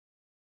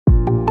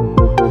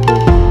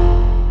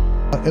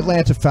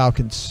Atlanta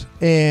Falcons.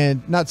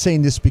 And not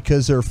saying this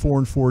because they're a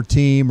 4-4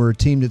 team or a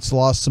team that's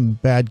lost some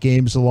bad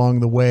games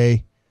along the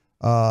way,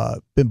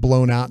 been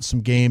blown out in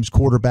some games.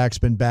 Quarterback's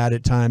been bad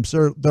at times.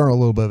 They're in a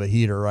little bit of a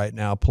heater right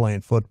now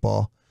playing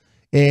football.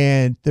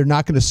 And they're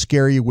not going to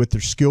scare you with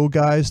their skill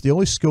guys. The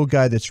only skill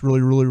guy that's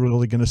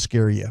really going to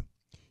scare you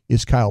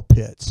is Kyle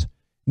Pitts.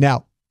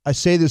 Now, I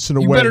say this in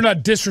a way. You better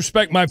not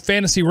disrespect my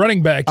fantasy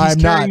running back. He's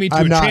carrying me to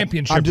a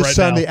championship right now. I'm just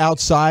on the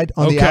outside.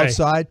 The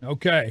outside.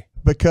 Okay.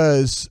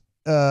 Because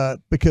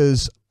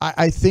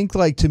I think,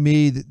 like, to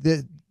me,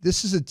 that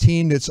this is a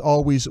team that's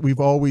we've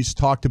always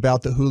talked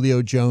about the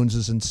Julio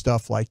Joneses and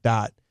stuff like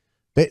that.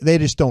 They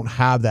just don't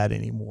have that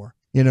anymore,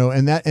 you know.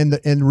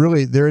 And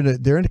really they're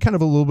in kind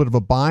of a little bit of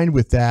a bind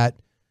with that,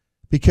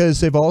 because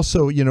they've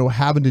also, you know,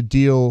 having to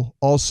deal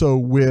also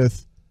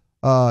with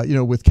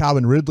with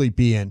Calvin Ridley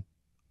being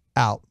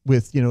out,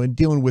 with, you know, and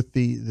dealing with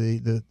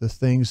the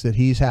things that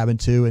he's having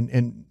to,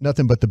 and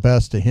nothing but the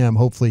best to him.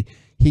 Hopefully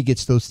he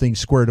gets those things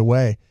squared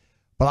away.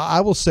 But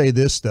I will say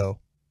this, though.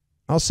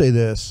 I'll say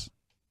this.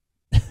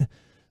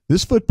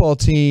 This football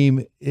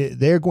team,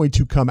 they're going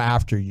to come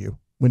after you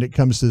when it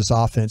comes to this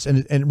offense.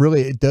 And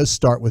really it does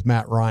start with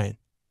Matt Ryan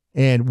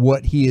and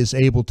what he is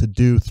able to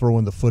do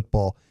throwing the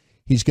football.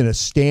 He's going to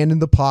stand in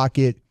the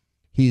pocket.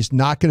 He's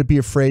not going to be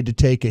afraid to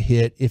take a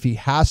hit. If he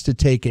has to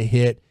take a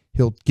hit,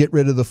 he'll get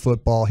rid of the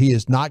football. He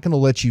is not going to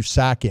let you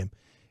sack him.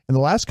 In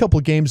the last couple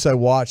of games I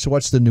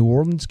watched the New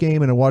Orleans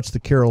game and I watched the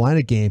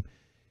Carolina game,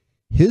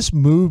 his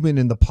movement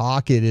in the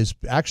pocket has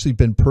actually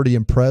been pretty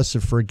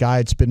impressive for a guy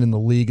that's been in the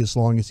league as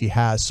long as he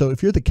has. So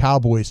if you're the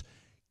Cowboys,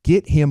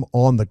 get him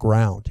on the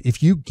ground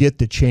if you get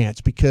the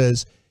chance,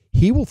 because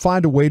he will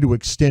find a way to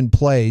extend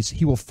plays.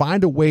 He will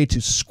find a way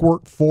to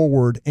squirt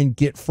forward and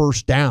get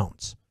first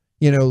downs.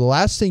 You know, the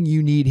last thing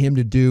you need him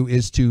to do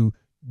is to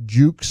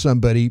juke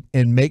somebody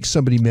and make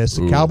somebody miss.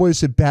 The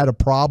Cowboys have had a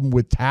problem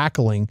with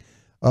tackling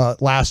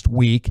last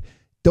week.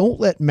 Don't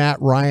let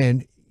Matt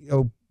Ryan,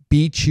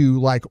 beat you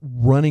like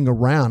running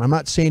around. I'm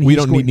not saying we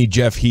don't need any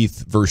Jeff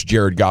Heath versus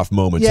Jared Goff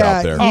moments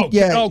out there.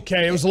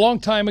 Okay, it was a long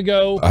time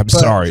ago. I'm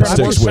sorry, it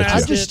sticks with you.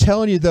 I'm just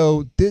telling you,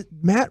 though, that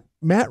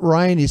Matt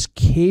Ryan is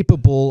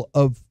capable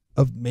of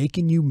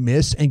making you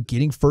miss and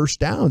getting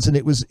first downs, and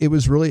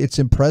it's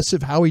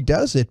impressive how he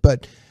does it.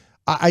 But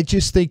I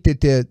just think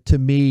that to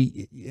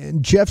me,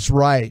 and Jeff's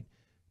right,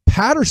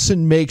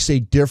 Patterson makes a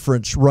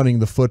difference running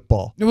the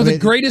football. Well, the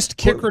greatest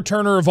kick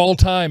returner of all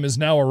time is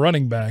now a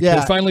running back. Yeah.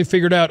 They finally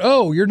figured out,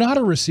 you're not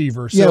a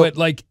receiver. So at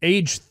like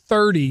age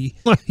 30,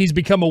 he's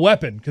become a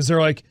weapon, because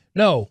they're like,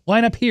 no,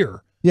 line up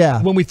here.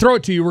 Yeah. When we throw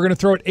it to you, we're going to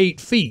throw it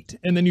 8 feet,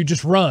 and then you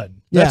just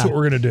run. That's what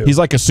we're going to do. He's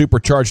like a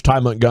supercharged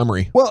Ty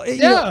Montgomery. Well,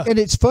 you know, and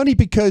it's funny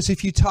because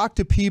if you talk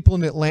to people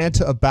in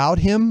Atlanta about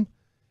him,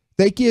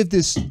 they give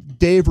this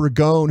Dave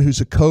Ragone,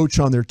 who's a coach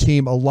on their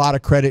team, a lot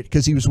of credit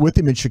because he was with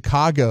him in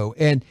Chicago,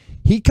 and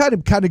he kind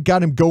of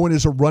got him going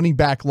as a running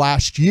back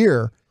last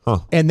year.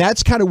 And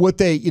that's kind of what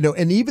they,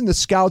 and even the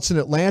scouts in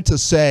Atlanta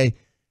say,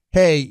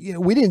 hey,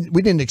 we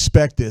didn't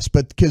expect this,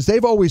 but because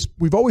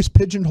we've always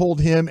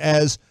pigeonholed him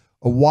as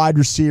a wide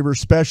receiver,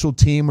 special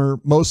teamer,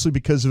 mostly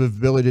because of his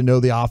ability to know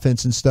the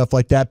offense and stuff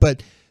like that.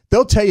 But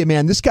they'll tell you,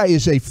 man, this guy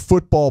is a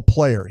football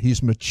player.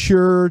 He's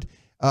matured.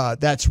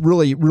 That's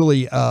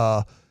really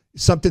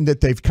something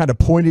that they've kind of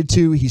pointed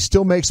to. He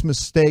still makes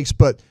mistakes,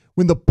 but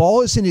when the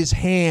ball is in his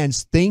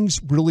hands,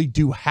 things really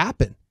do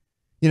happen.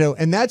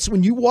 And that's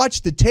when you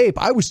watch the tape.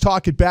 I was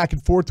talking back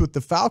and forth with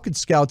the Falcon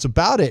scouts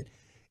about it,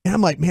 and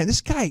I'm like, man,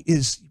 this guy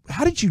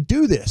how did you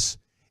do this?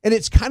 And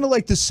it's kind of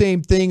like the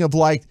same thing of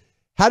like,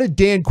 how did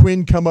Dan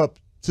Quinn come up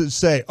to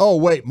say, oh,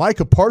 wait,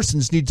 Micah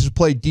Parsons needs to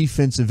play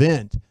defensive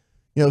end?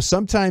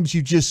 Sometimes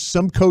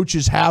some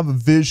coaches have a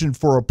vision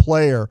for a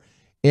player,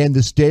 and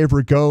this Dave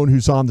Ragone,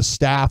 who's on the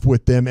staff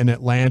with them in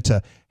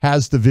Atlanta,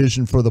 has the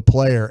vision for the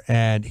player.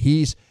 And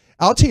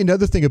I'll tell you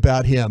another thing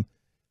about him.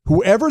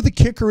 Whoever the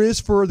kicker is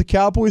for the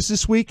Cowboys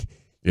this week,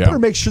 you better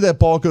make sure that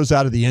ball goes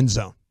out of the end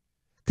zone,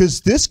 because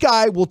this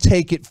guy will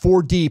take it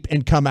 4 deep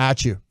and come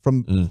at you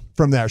from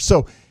there.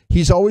 So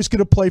he's always going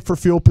to play for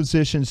field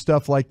position,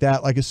 stuff like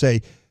that. Like I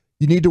say,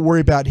 you need to worry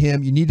about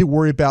him. You need to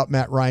worry about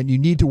Matt Ryan. You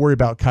need to worry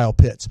about Kyle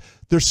Pitts.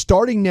 They're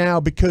starting now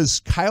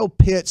because Kyle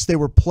Pitts, they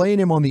were playing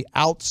him on the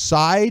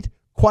outside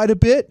quite a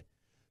bit.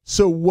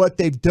 So what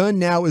they've done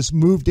now is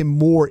moved him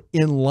more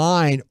in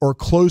line or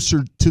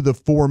closer to the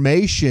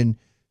formation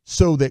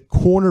so that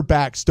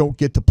cornerbacks don't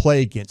get to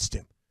play against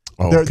him.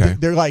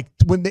 They're like,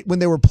 when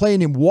they were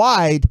playing him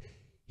wide,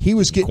 he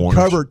was getting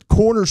covered.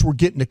 Corners were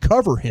getting to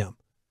cover him,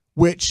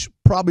 which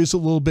probably is a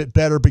little bit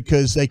better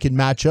because they can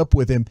match up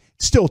with him.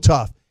 It's still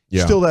tough.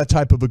 Yeah. Still that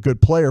type of a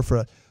good player for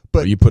it.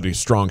 But you put a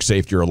strong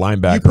safety or a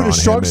linebacker on him. You put a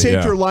strong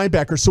safety or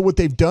linebacker. So what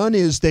they've done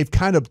is they've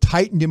kind of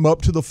tightened him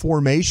up to the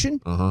formation.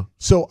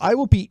 So I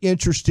will be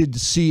interested to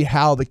see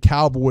how the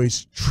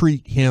Cowboys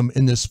treat him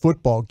in this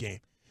football game.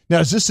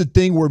 Now, is this a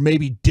thing where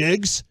maybe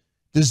does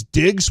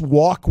Diggs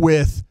walk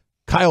with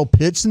Kyle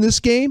Pitts in this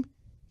game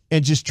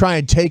and just try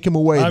and take him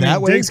away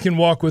that way? Diggs can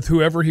walk with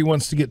whoever he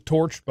wants to get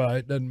torched by.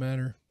 It doesn't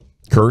matter.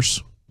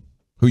 Curse.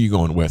 Who you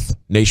going with?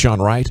 Nashawn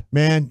Wright?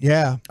 Man,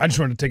 yeah. I just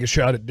wanted to take a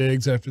shot at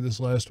Diggs after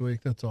this last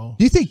week. That's all.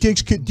 Do you think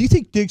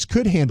Diggs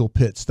could handle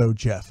Pitts though,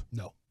 Jeff?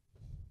 No.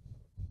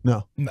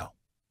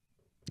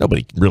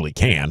 Nobody really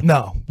can.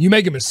 No. You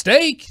make a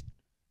mistake,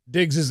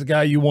 Diggs is the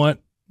guy you want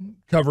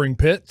covering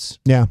Pitts.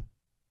 Yeah.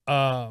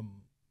 I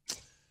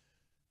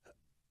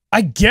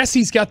guess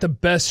he's got the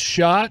best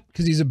shot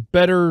because he's a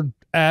better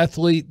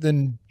athlete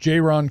than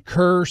Jaron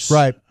Kearse.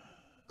 Right.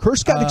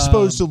 Kearse got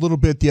exposed a little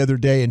bit the other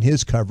day in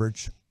his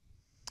coverage.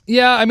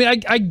 Yeah, I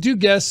mean, I do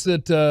guess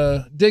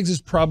that Diggs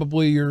is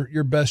probably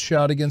your best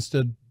shot against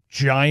a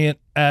giant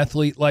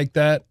athlete like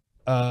that.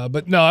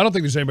 But no, I don't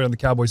think there's anybody on the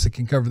Cowboys that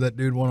can cover that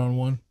dude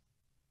one-on-one.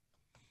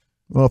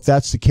 Well, if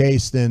that's the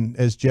case, then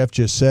as Jeff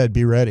just said,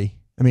 be ready.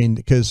 I mean,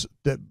 because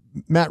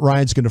Matt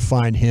Ryan's going to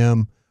find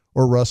him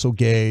or Russell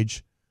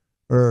Gage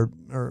or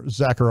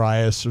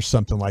Zacharias or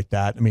something like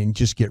that. I mean,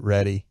 just get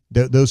ready.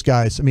 Those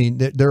guys, I mean,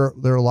 there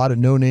are a lot of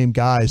no-name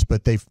guys,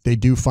 but they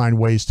do find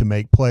ways to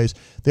make plays.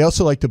 They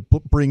also like to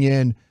bring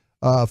in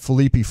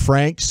Felipe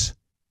Franks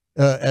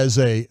as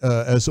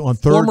on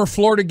third, former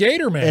Florida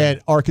Gator man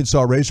and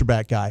Arkansas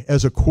Razorback guy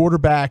as a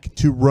quarterback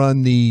to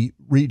run the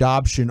read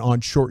option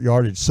on short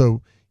yardage.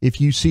 So if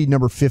you see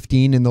number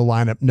 15 in the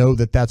lineup, know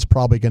that that's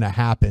probably going to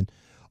happen.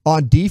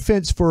 On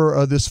defense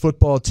for this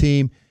football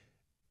team,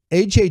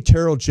 A.J.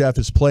 Terrell, Jeff,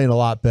 is playing a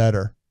lot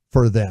better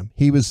for them.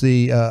 He was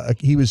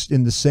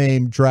in the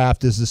same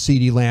draft as the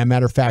CeeDee Lamb.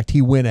 Matter of fact,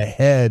 he went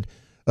ahead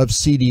of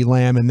CeeDee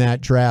Lamb in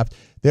that draft.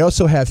 They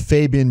also have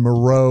Fabian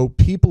Moreau.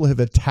 People have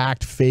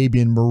attacked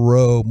Fabian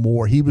Moreau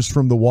more. He was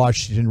from the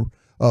Washington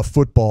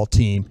football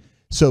team.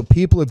 So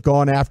people have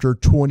gone after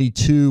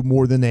 22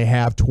 more than they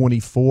have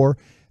 24.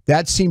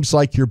 That seems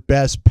like your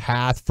best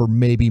path for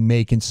maybe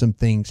making some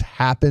things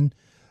happen.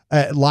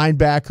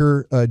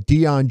 Linebacker,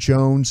 Deion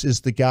Jones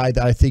is the guy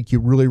that I think you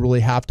really, really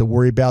have to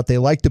worry about. They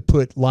like to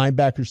put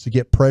linebackers to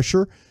get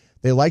pressure.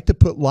 They like to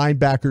put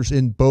linebackers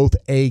in both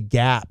A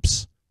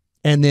gaps.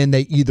 And then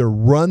they either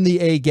run the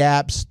A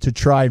gaps to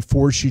try and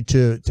force you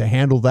to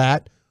handle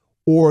that,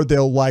 or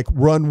they'll like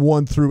run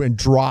one through and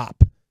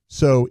drop.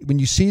 So when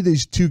you see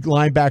these two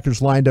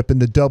linebackers lined up in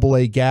the double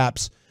A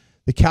gaps,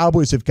 the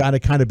Cowboys have got to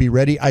kind of be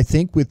ready. I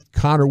think with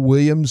Connor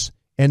Williams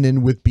and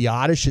then with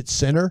Broaddus at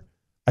center,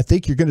 I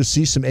think you're going to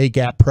see some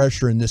A-gap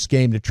pressure in this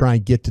game to try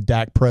and get to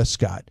Dak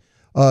Prescott.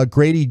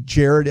 Grady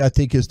Jarrett, I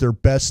think, is their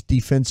best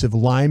defensive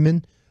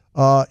lineman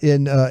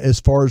as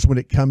far as when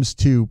it comes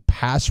to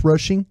pass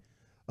rushing.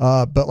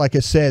 But like I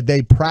said,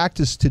 they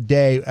practiced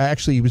today.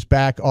 Actually, he was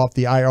back off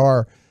the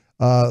IR,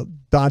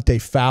 Dante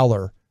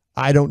Fowler.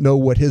 I don't know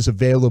what his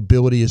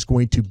availability is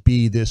going to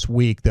be this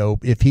week, though.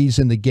 If he's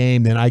in the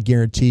game, then I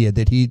guarantee you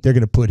that they're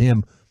going to put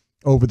him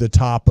over the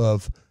top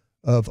of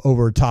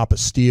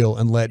Steele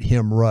and let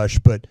him rush.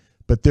 But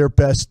their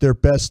best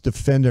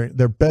defender,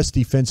 their best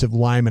defensive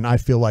lineman, I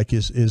feel like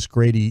is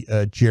Grady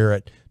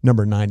Jarrett,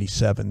 number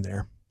 97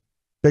 there.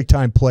 Big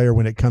time player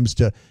when it comes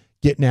to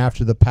getting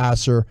after the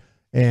passer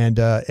and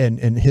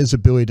his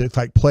ability to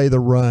like play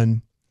the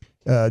run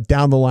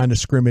down the line of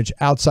scrimmage,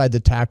 outside the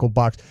tackle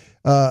box.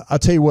 I'll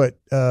tell you what,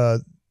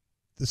 the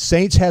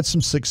Saints had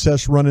some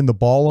success running the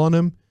ball on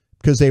him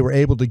because they were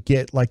able to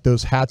get like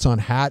those hats on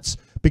hats.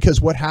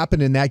 Because what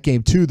happened in that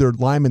game, too, their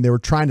linemen, they were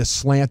trying to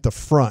slant the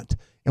front.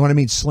 And when I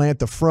mean slant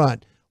the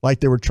front, like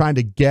they were trying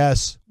to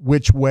guess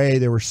which way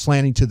they were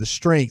slanting to the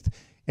strength.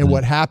 And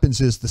what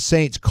happens is the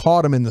Saints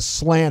caught them in the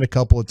slant a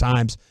couple of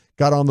times,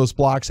 got on those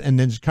blocks, and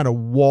then just kind of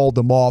walled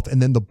them off. And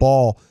then the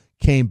ball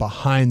came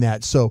behind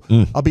that. So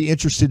I'll be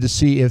interested to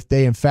see if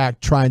they, in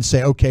fact, try and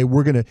say, okay,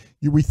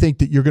 we think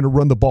that you're going to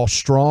run the ball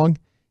strong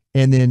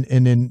and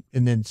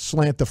then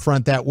slant the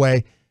front that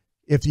way.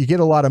 If you get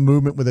a lot of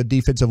movement with a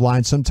defensive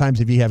line, sometimes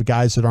if you have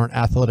guys that aren't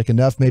athletic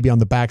enough, maybe on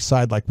the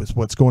backside, like with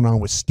what's going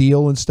on with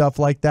Steele and stuff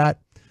like that,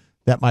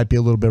 that might be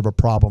a little bit of a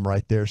problem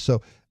right there.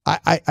 So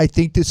I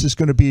think this is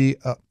going to be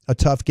a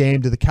tough game.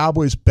 Do the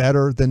Cowboys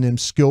better than them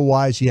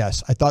skill-wise?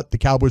 Yes. I thought the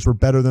Cowboys were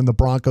better than the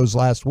Broncos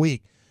last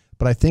week.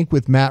 But I think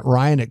with Matt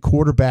Ryan at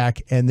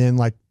quarterback and then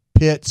like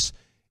Pitts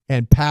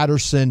and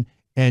Patterson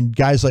and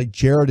guys like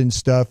Jarrett and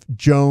stuff,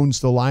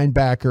 Jones, the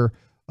linebacker,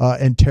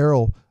 and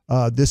Terrell,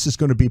 this is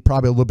going to be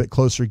probably a little bit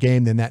closer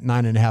game than that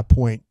 9.5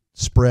 point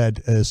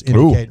spread is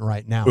indicating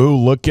right now. Ooh,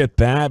 look at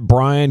that,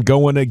 Brian,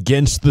 going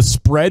against the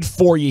spread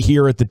for you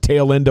here at the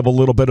tail end of a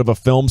little bit of a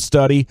film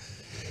study.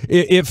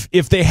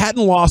 If they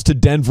hadn't lost to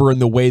Denver in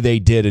the way they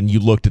did and you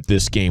looked at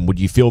this game, would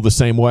you feel the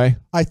same way?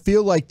 I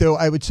feel like, though,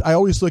 I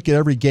always look at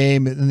every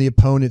game and the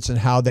opponents and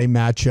how they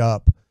match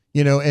up.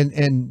 You know,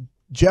 and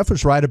Jeff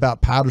was right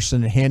about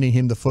Patterson and handing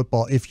him the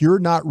football. If you're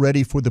not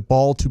ready for the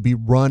ball to be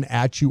run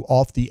at you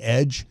off the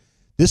edge,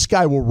 this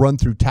guy will run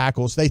through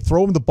tackles. They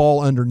throw him the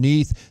ball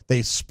underneath.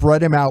 They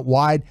spread him out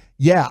wide.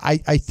 Yeah, I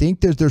think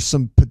there's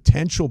some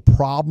potential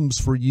problems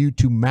for you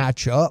to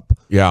match up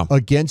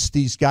against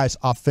these guys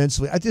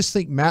offensively. I just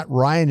think Matt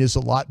Ryan is a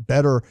lot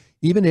better,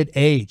 even at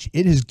age.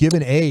 It has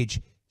given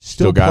age.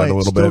 Still got it a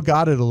little bit. Still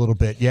got it a little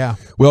bit, yeah.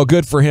 Well,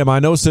 good for him. I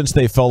know since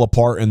they fell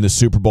apart in the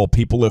Super Bowl,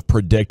 people have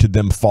predicted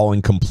them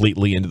falling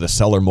completely into the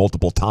cellar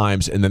multiple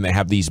times, and then they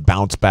have these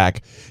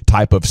bounce-back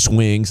type of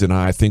swings, and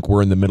I think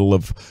we're in the middle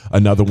of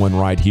another one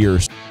right here.